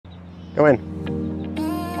Go in.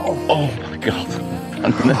 Oh my God. I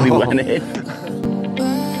nearly went in.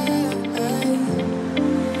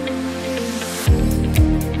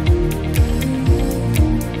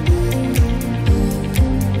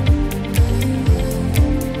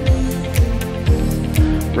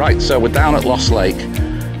 Right, so we're down at Lost Lake.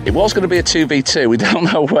 It was going to be a 2v2. We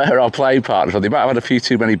don't know where our playing partners are. They might have had a few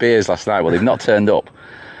too many beers last night. Well, they've not turned up.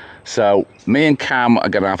 So me and Cam are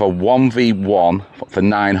going to have a 1v1 for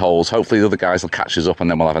 9 holes. Hopefully the other guys will catch us up and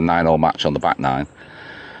then we'll have a 9-hole match on the back 9.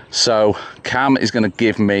 So Cam is going to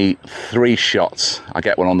give me 3 shots. I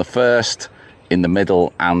get one on the first, in the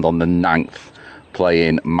middle and on the 9th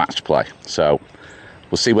playing match play. So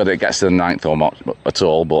we'll see whether it gets to the 9th or not at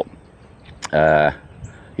all. But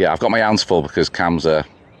yeah, I've got my hands full because Cam's a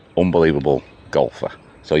unbelievable golfer.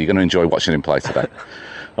 So you're going to enjoy watching him play today.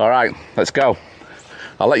 All right, let's go.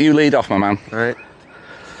 I'll let you lead off, my man. All right.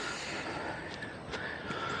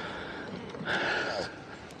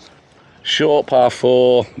 Short par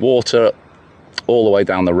 4, water all the way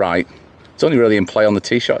down the right. It's only really in play on the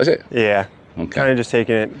tee shot, is it? Yeah. Okay. Kind of just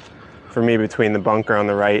taking it for me between the bunker on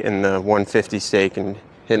the right and the 150 stake and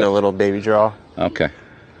hitting a little baby draw. Okay.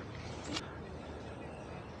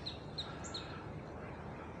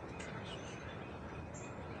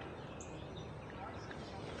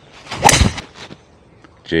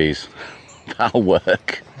 Jeez, that'll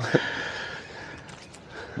work.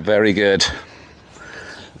 Very good.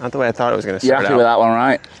 Not the way I thought it was going to You start happy out. with that one,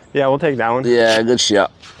 right? Yeah, we'll take that one. Yeah, good shot.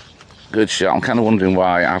 Good shot. I'm kind of wondering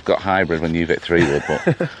why I've got hybrid when you've hit 3 wood,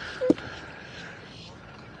 but...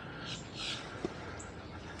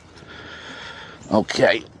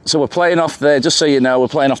 Okay, so we're playing off the, just so you know, we're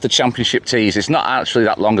playing off the championship tees. It's not actually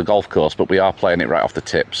that long a golf course, but we are playing it right off the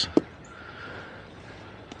tips.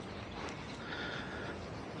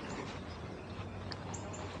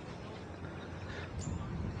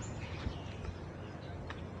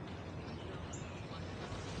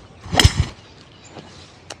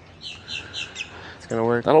 Gonna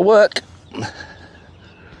work. That'll work.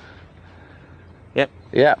 Yep.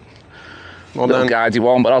 Yeah. Well Little done. guidey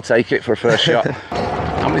one, but I'll take it for a first shot.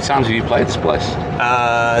 How many times have you played this place?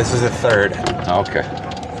 This is the 3rd. Oh, okay.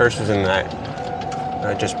 First was in that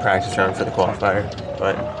just practice round for the qualifier.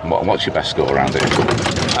 But What's your best score around it?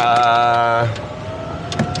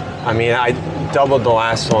 I mean, I doubled the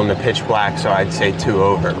last hole in the pitch black, so I'd say 2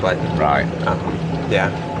 over. But Right. yeah.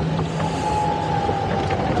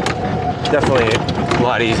 Definitely a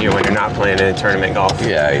lot easier when you're not playing in tournament golf.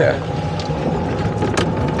 Yeah, yeah.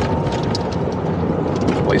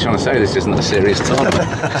 What are you trying to say? This isn't a serious tournament.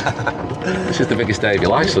 This is the biggest day of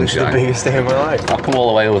your life, It's the sunshine. biggest day of my life. I've come all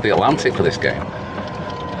the way over the Atlantic for this game.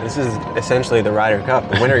 This is essentially the Ryder Cup.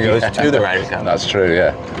 The winner goes to the Ryder Cup. That's true,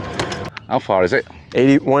 yeah. How far is it?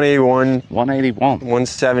 181, 181.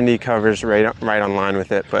 170 covers right on line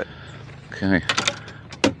with it, but Okay.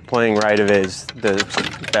 playing right of it is the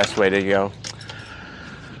best way to go.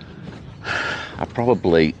 I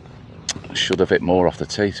probably should have hit more off the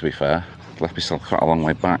tee, to be fair. Left myself quite a long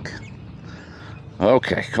way back.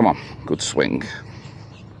 Okay, come on. Good swing.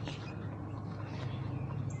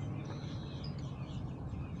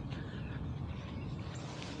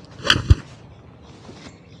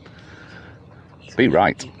 Be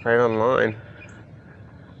right. Right on line.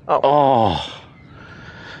 Oh.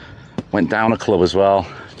 Went down a club as well.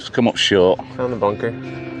 Just come up short. Found the bunker.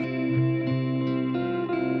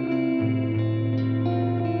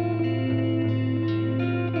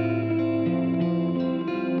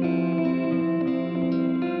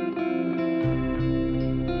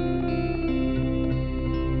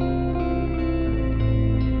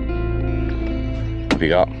 What have you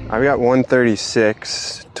got? I've got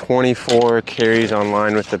 136, 24 carries on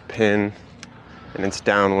line with the pin, and it's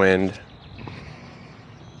downwind.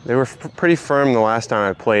 They were pretty firm the last time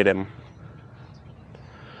I played him.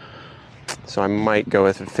 So I might go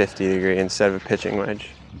with a 50 degree instead of a pitching wedge.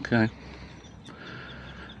 Okay.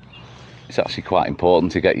 It's actually quite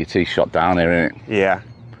important to get your tee shot down here, isn't it? Yeah.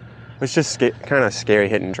 It's just kind of scary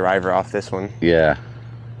hitting driver off this one. Yeah.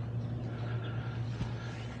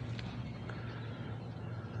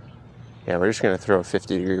 Yeah, we're just going to throw a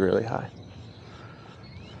 50 degree really high.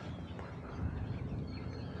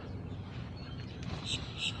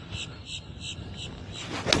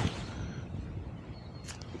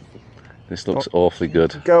 This looks awfully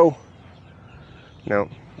good. Go. No.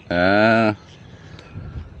 Yeah,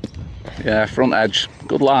 front edge.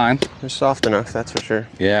 Good line. They're soft enough, that's for sure.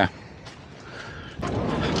 Yeah.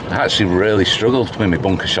 I actually really struggled with my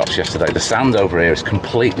bunker shots yesterday. The sand over here is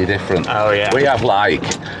completely different. Oh, yeah. We have like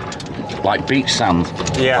like beach sand,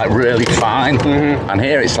 Yeah. like really fine. And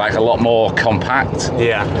here it's like a lot more compact.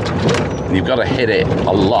 Yeah. And you've got to hit it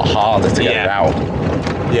a lot harder to get it out.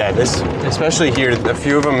 Yeah, this, especially here, a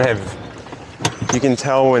few of them have, you can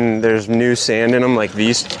tell when there's new sand in them, like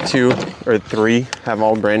these 2 or 3 have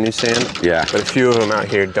all brand new sand. Yeah. But a few of them out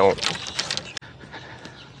here don't.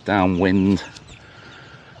 Downwind.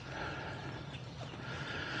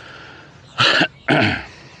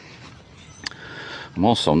 I'm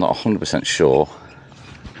also not 100% sure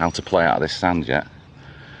how to play out of this sand yet.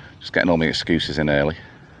 Just getting all my excuses in early.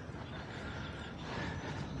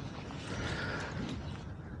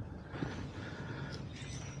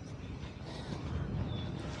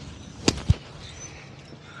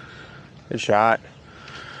 Good shot.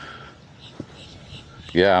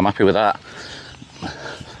 Yeah, I'm happy with that.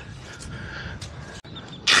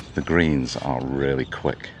 The greens are really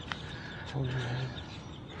quick.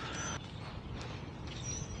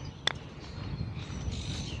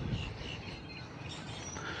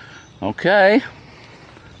 Okay.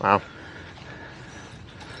 Wow.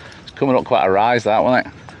 It's coming up quite a rise, that, wasn't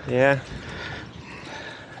it? Yeah.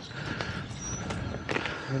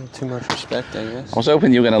 A little too much respect, I guess. I was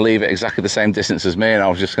hoping you were going to leave it exactly the same distance as me, and I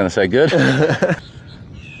was just going to say good.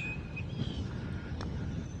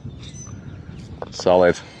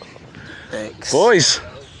 Solid. Thanks. Boys.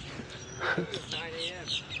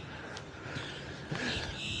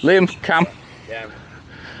 Liam, Cam. Yeah.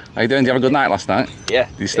 How you doing? Did you have a good night last night? Yeah.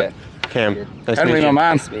 Did you stay? Cam, nice to Henry, meet my you.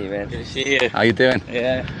 man. Nice to meet you, man. Good to see you. How you doing?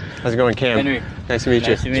 Yeah. How's it going, Cam? Henry. Nice to meet you.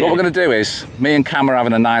 Nice to meet So what we're going to do is, me and Cam are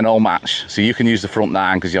having a 9-hole match, so you can use the front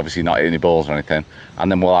 9 because you're obviously not hitting any balls or anything,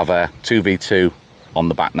 and then we'll have a 2v2 on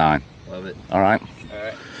the back 9. Love it. All right?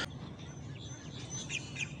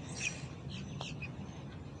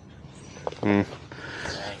 All right.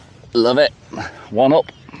 Love it. 1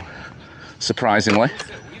 up, surprisingly.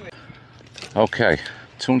 Okay,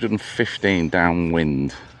 215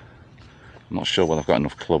 downwind. I'm not sure whether I've got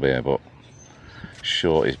enough club here, but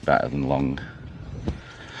short is better than long.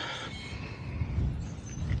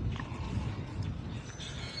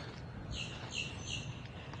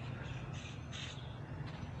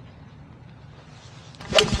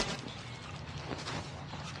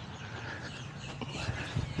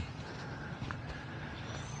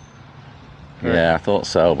 Yeah, I thought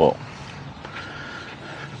so, but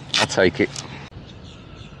I'll take it.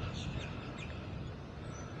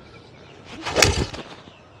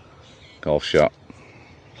 Golf shot.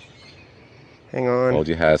 Hang on. Hold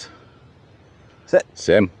your head. Sit.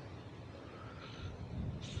 Sim.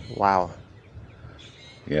 Wow.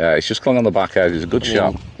 Yeah, it's just clung on the back edge. It's a good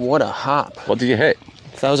shot. What a hop. What did you hit?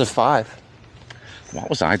 That was a 5. What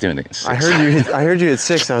was I doing at 6? I heard you at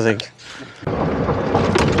 6. I was like,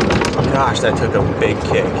 gosh, that took a big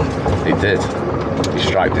kick. It did. You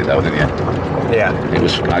striped it though, didn't you? Yeah. It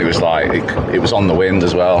was like it was on the wind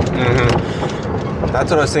as well.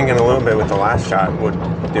 That's what I was thinking a little bit with the last shot would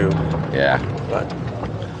do, Yeah. but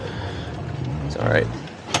it's all right.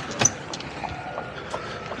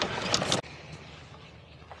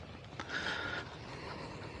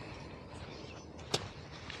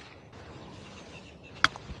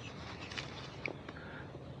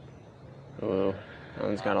 Oh, that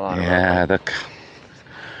one's got a lot of Yeah,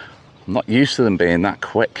 I'm not used to them being that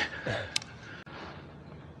quick.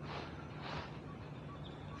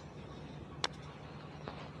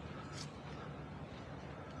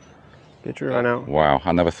 Get your run out. Wow,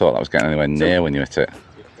 I never thought that was getting anywhere near when you hit it.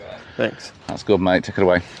 Thanks. That's good, mate. Take it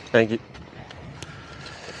away. Thank you.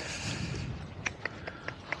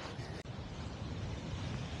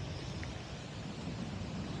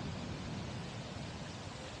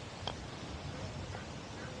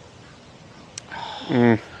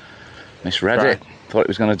 Misread Right. it. Thought it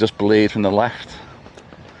was going to just bleed from the left.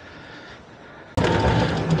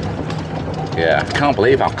 Yeah, I can't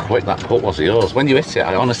believe how quick that putt was of yours. When you hit it,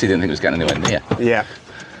 I honestly didn't think it was getting anywhere near. Yeah.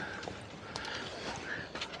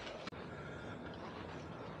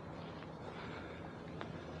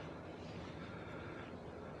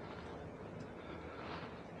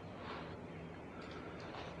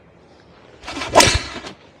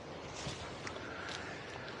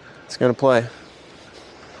 It's gonna play.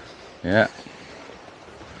 Yeah.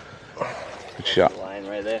 Good shot. Line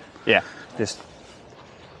right there. Yeah. Just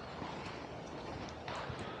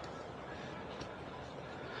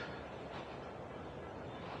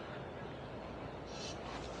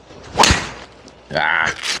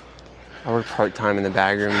Ah. I work part-time in the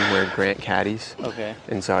bag room where Grant caddies, Okay.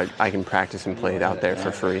 and so I can practice and play it out there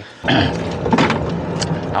for free.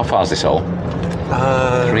 How far is this hole?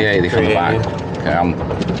 380 from the back. Okay,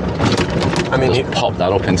 I mean, just pop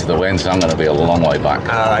that up into the wind, so I'm going to be a long way back.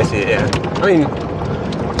 I see. Yeah. I mean,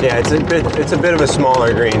 yeah, it's a bit of a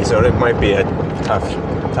smaller green, so it might be a tough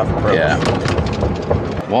approach. Yeah.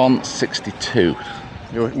 162.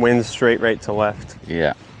 Wind straight right to left.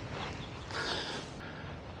 Yeah.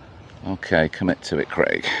 Okay, commit to it,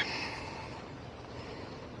 Craig.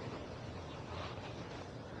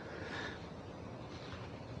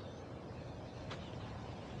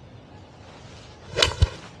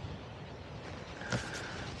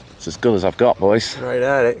 It's as good as I've got, boys. Right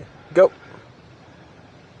at it. Go.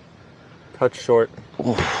 Touch short.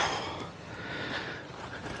 Oof.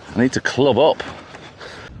 I need to club up.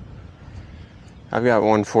 I've got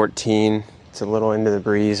 114. It's a little into the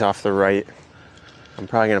breeze off the right. I'm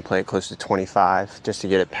probably going to play it close to 25 just to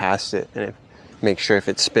get it past it and make sure if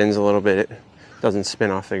it spins a little bit, it doesn't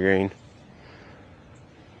spin off the green.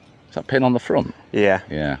 Is that pin on the front? Yeah.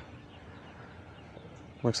 Yeah.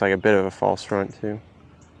 Looks like a bit of a false front too.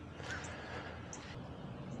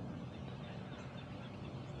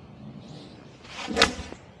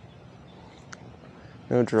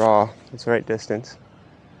 No draw. It's the right distance.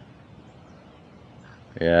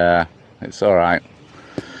 Yeah, it's all right.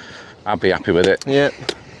 I'll be happy with it. Yep.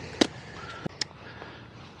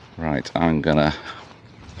 Right, I'm gonna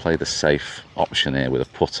play the safe option here with a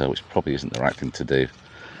putter, which probably isn't the right thing to do.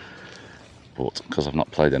 But because I've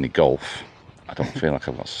not played any golf, I don't feel like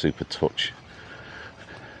I've got super touch.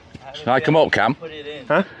 Should I come up, Cam? Put it in.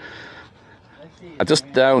 Huh? I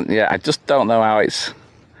just don't know how it's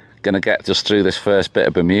gonna get just through this first bit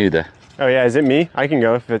of Bermuda. Oh yeah, is it me? I can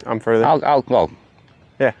go if I'm further.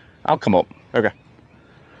 Yeah, I'll come up. Okay.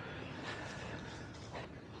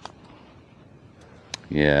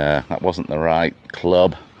 Yeah, that wasn't the right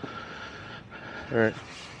club. All right.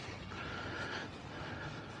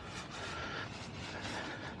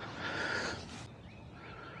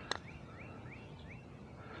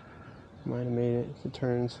 Might have made it if it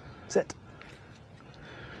turns. Sit.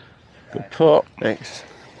 Good putt. Thanks.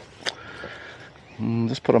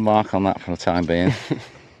 Just put a mark on that for the time being.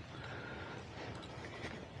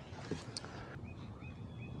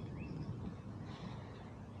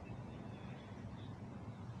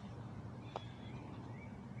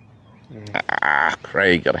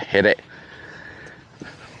 Craig, gotta hit it.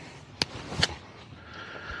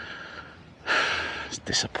 It's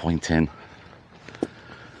disappointing.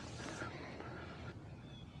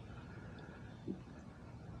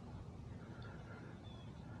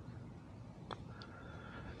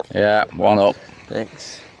 Yeah, one up.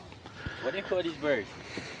 Thanks. What do you call these birds?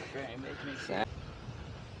 It makes me sad.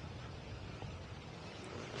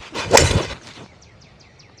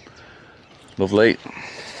 Lovely.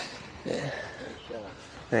 Yeah.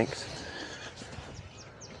 Thanks.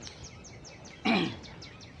 Man,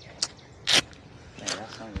 that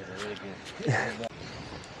song is really good.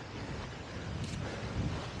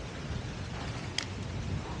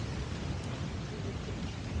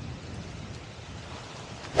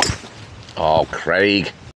 Oh,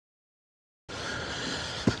 Craig.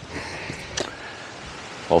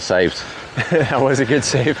 All saved. That was a good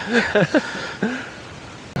save.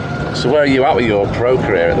 So where are you at with your pro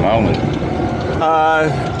career at the moment?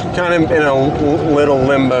 Kind of in a little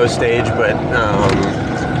limbo stage, but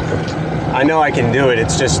I know I can do it.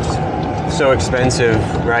 It's just so expensive,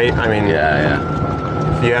 right? I mean,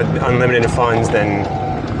 Yeah. if you had unlimited funds, then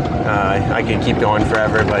I could keep going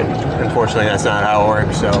forever, but unfortunately that's not how it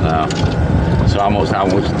works. So, So how much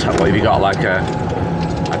have you got, like a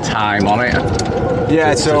time on it?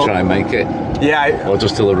 yeah, to try and make it? Yeah. Or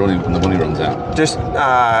just till the money runs out? Just,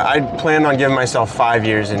 I planned on giving myself 5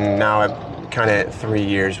 years, and now I'm kind of at 3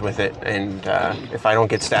 years with it. And if I don't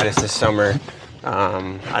get status this summer,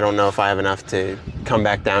 I don't know if I have enough to come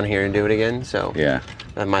back down here and do it again. So Yeah.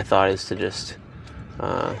 my thought is to just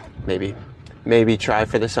maybe try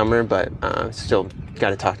for the summer, but still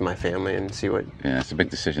got to talk to my family and see what. Yeah, it's a big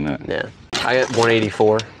decision, isn't it? Yeah. I got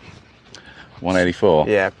 184. 184?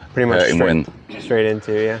 Yeah, pretty much Hurting wind. straight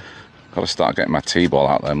into, yeah. Got to start getting my tee ball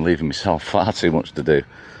out there. I'm leaving myself far too much to do.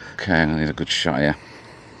 Okay, I need a good shot here.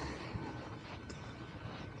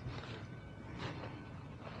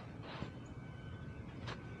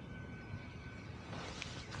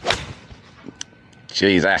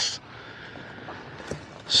 Jesus.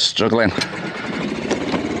 Struggling.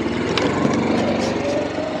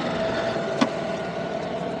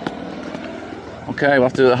 Okay, we'll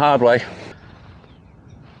have to do it the hard way.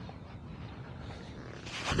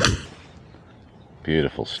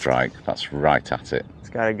 Beautiful strike. That's right at it. It's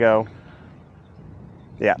got to go.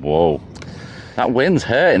 Yeah. Whoa. That wind's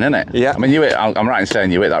hurting, isn't it? Yeah. I mean, you hit, I'm right in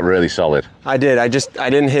saying you hit that really solid. I did. I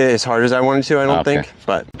didn't hit it as hard as I wanted to, I don't think.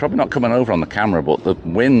 But probably not coming over on the camera, but the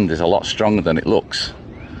wind is a lot stronger than it looks.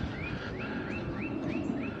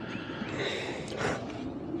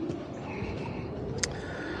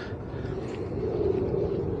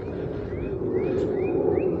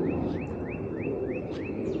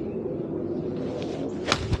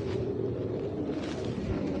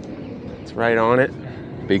 it's right on it.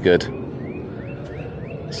 Be good.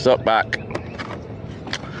 Suck back.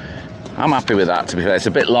 I'm happy with that, to be fair. It's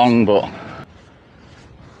a bit long, but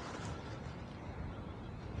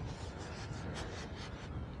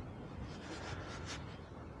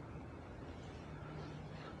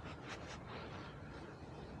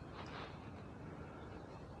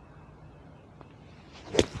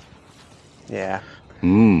yeah.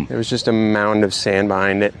 There was just a mound of sand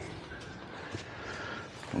behind it.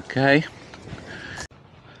 okay.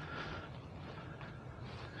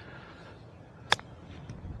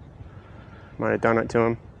 Might have done it to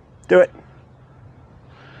him. Do it.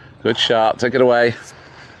 Good shot. Take it away.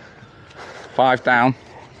 5 down.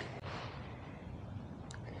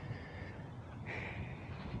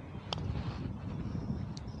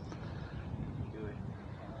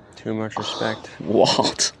 Too much respect.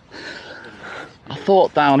 What? I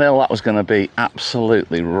thought downhill that was going to be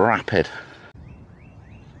absolutely rapid.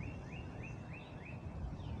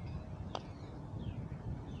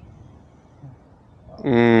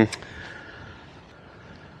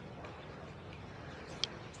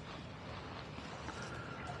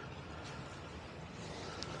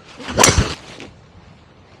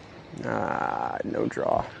 No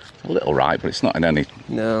draw. A little right, but it's not in any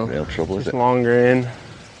No. real trouble, is Just it? longer in.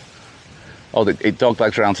 Oh, it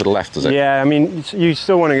doglegs around to the left, does it? Yeah, I mean, you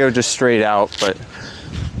still want to go just straight out, but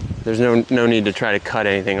there's no need to try to cut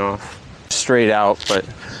anything off. Straight out, but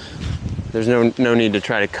there's no need to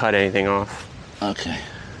try to cut anything off. Okay.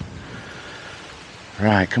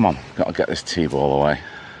 Right, come on. Got to get this tee ball away.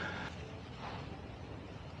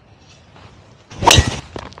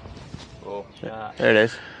 Oh, shot. There it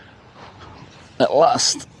is. At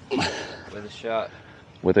last. With a shot.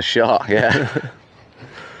 With a shot, yeah.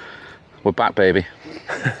 We're back, baby.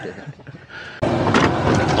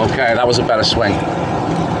 Okay, that was a better swing.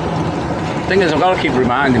 Thing is, I've got to keep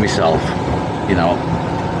reminding myself, you know,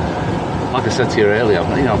 like I said to you earlier,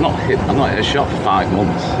 I've not hit a shot for 5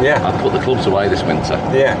 months. Yeah. I've put the clubs away this winter.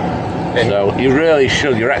 Yeah. And So you really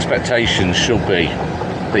should, your expectations should be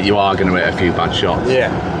that you are going to hit a few bad shots. yeah.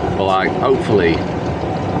 But like, hopefully,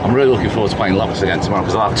 I'm really looking forward to playing Locks again tomorrow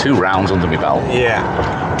because I'll have 2 rounds under my belt. Yeah.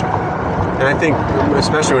 And I think,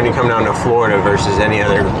 especially when you come down to Florida versus any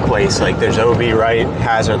other place, like there's OB right,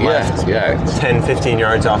 hazard left, Yeah, 10, 15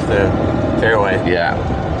 yards off the fairway. yeah.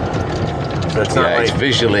 So it's not Yeah, like, it's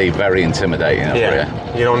visually very intimidating up here.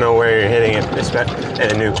 yeah, you don't know where you're hitting it, especially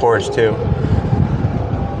at a new course too.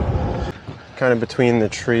 Kind of between the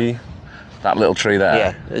tree. That little tree there.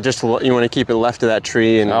 Yeah, it just you want to keep it left of that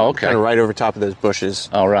tree and Oh, okay. kind of right over top of those bushes.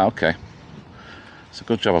 Oh, right, okay. It's a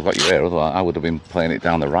good job I've got you here, otherwise I would have been playing it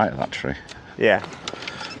down the right of that tree. Yeah.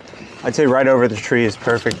 I'd say right over the tree is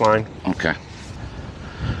perfect line. Okay.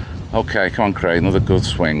 Okay, come on, Craig, another good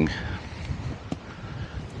swing.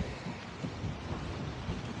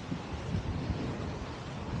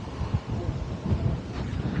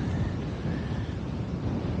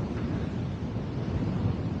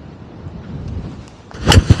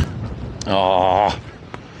 Oh,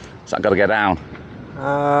 has that got to get down?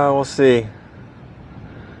 We'll see.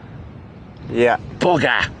 Yeah.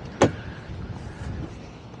 Bugger!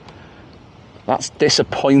 That's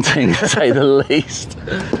disappointing to say the least.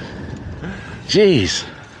 Jeez.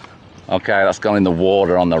 Okay, that's gone in the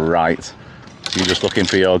water on the right. So you're just looking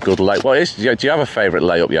for your good lay. What is? Do you have a favourite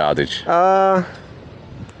layup yardage?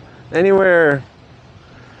 Anywhere.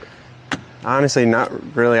 Honestly,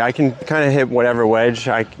 not really. I can kind of hit whatever wedge.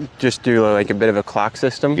 I just do like a bit of a clock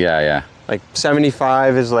system. Yeah. Like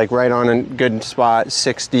 75 is like right on a good spot.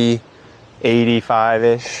 60,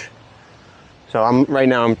 85-ish. So right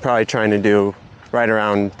now I'm probably trying to do right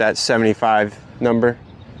around that 75 number.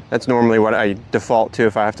 That's normally what I default to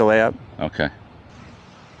if I have to lay up. Okay.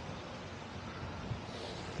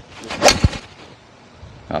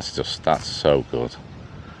 That's so good.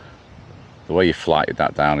 The way you flighted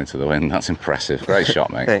that down into the wind, that's impressive. Great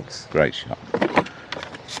shot, mate. Thanks. Great shot.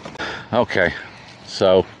 Okay,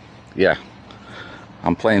 so yeah,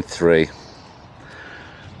 I'm playing 3.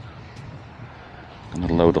 I'm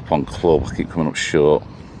gonna load up on club. I keep coming up short.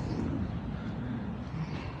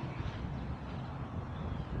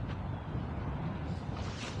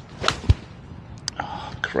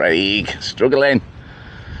 Oh, Craig, struggling.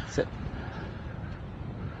 Sit.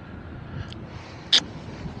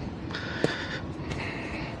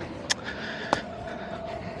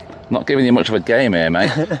 Not giving you much of a game here, mate.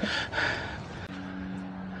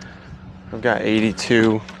 I've got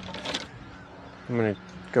 82. I'm gonna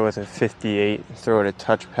go with a 58, throw it a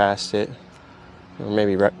touch past it, or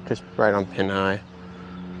maybe just right on pin high.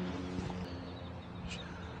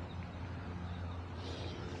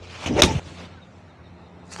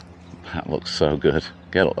 That looks so good.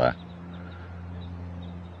 Get up there.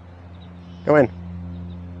 Go in.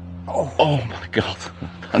 Oh my God.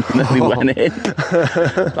 That nearly went in.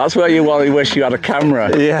 That's where you really wish you had a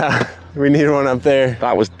camera. Yeah, we need one up there.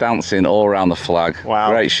 That was dancing all around the flag.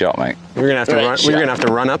 Wow. Great shot, mate. We're gonna have to run. We're gonna have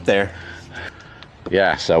to run up there.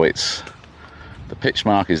 Yeah, so it's the pitch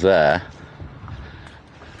mark is there,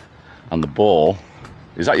 and the ball.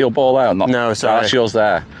 Is that your ball there or not? No, sorry. That's yours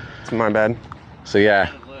there. It's my bad. So yeah,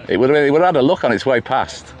 it would have had a look on its way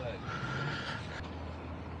past.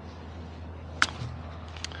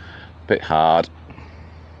 Bit hard.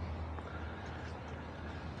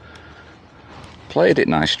 Played it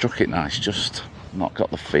nice, struck it nice, just not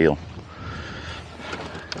got the feel.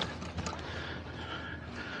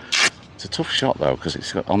 It's a tough shot though, because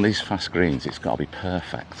it's got, on these fast greens, it's got to be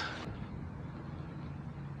perfect.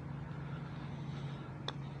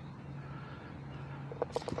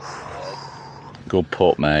 Good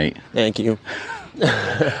putt, mate. Thank you.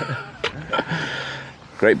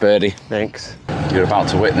 Great birdie. Thanks. You're about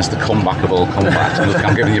to witness the comeback of all comebacks. Look,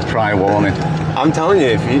 I'm giving you prior warning. I'm telling you,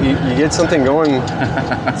 if you get something going,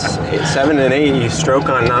 7 and 8, you stroke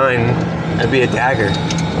on 9, that'd be a dagger.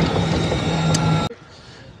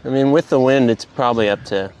 I mean, with the wind, it's probably up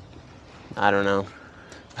to, I don't know.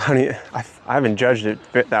 I haven't judged it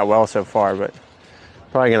that well so far, but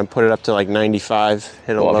probably gonna put it up to like 95.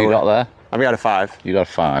 Hit a What have you got there? I've got a 5. You got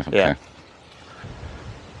a 5, okay. Yeah.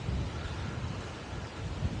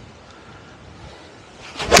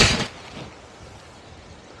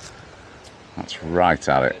 That's right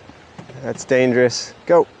at it. That's dangerous.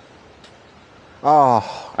 Go.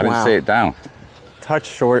 Oh, I didn't see it down. Touch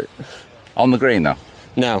short. On the green though?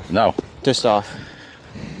 No, No. just off.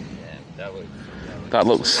 That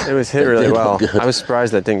looks... It was hit really well. I was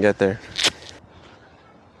surprised that didn't get there.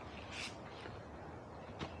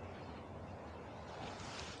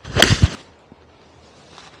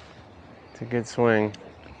 It's a good swing.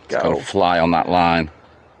 It's got to fly on that line.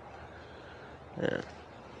 Yeah. It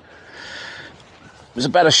was a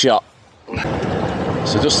better shot.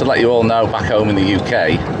 So just to let you all know, back home in the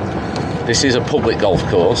UK, this is a public golf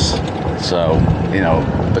course. So, you know,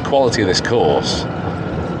 the quality of this course,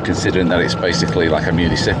 considering that it's basically like a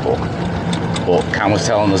municipal. But Cam was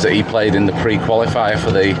telling us that he played in the pre-qualifier for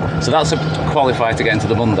the... So that's a qualifier to get into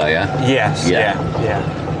the Monday, yeah? Yes, Yeah.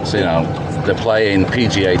 yeah. So, you know, they're playing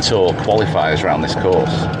PGA Tour qualifiers around this course.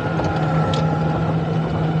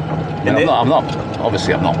 I mean, I'm not,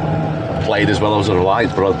 obviously I've not played as well as I would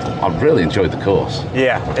like, but I've really enjoyed the course.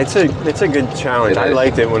 Yeah, it's a good challenge. I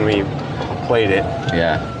liked it when we played it.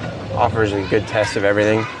 Yeah. Offers a good test of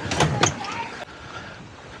everything.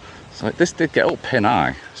 So this did get up pin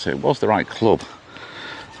high, so it was the right club.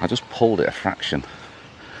 I just pulled it a fraction.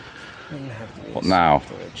 But now,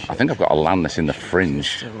 I think I've got to land this in the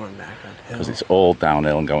fringe because it's all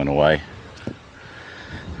downhill and going away.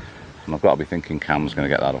 And I've got to be thinking Cam's going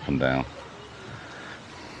to get that up and down.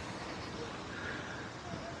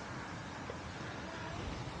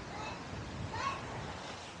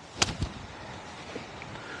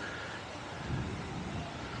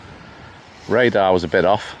 Radar was a bit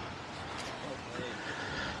off.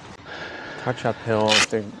 Touch uphill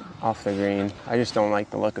off the green. I just don't like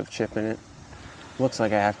the look of chipping it. Looks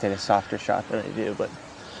like I have to hit a softer shot than I do, but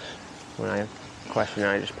when I question it,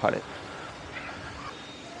 I just putt it.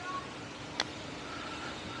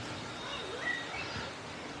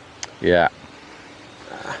 Yeah.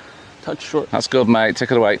 Touch short. That's good, mate.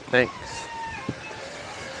 Take it away. Thanks.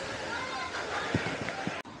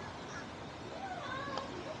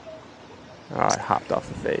 Oh, it hopped off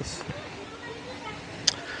the face.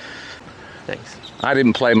 Thanks. I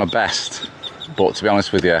didn't play my best, but to be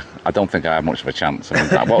honest with you, I don't think I had much of a chance.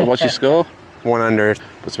 I mean, what's your score? 1 under.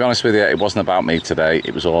 But to be honest with you, it wasn't about me today.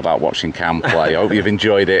 It was all about watching Cam play. I hope you've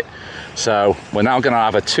enjoyed it. So we're now going to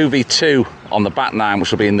have a 2v2 on the back nine,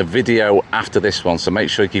 which will be in the video after this one. So make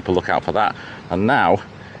sure you keep a lookout for that. And now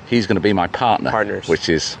he's going to be my partner, which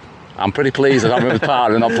is, I'm pretty pleased that I'm with a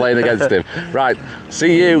partner and not playing against him. Right,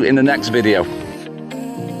 see you in the next video.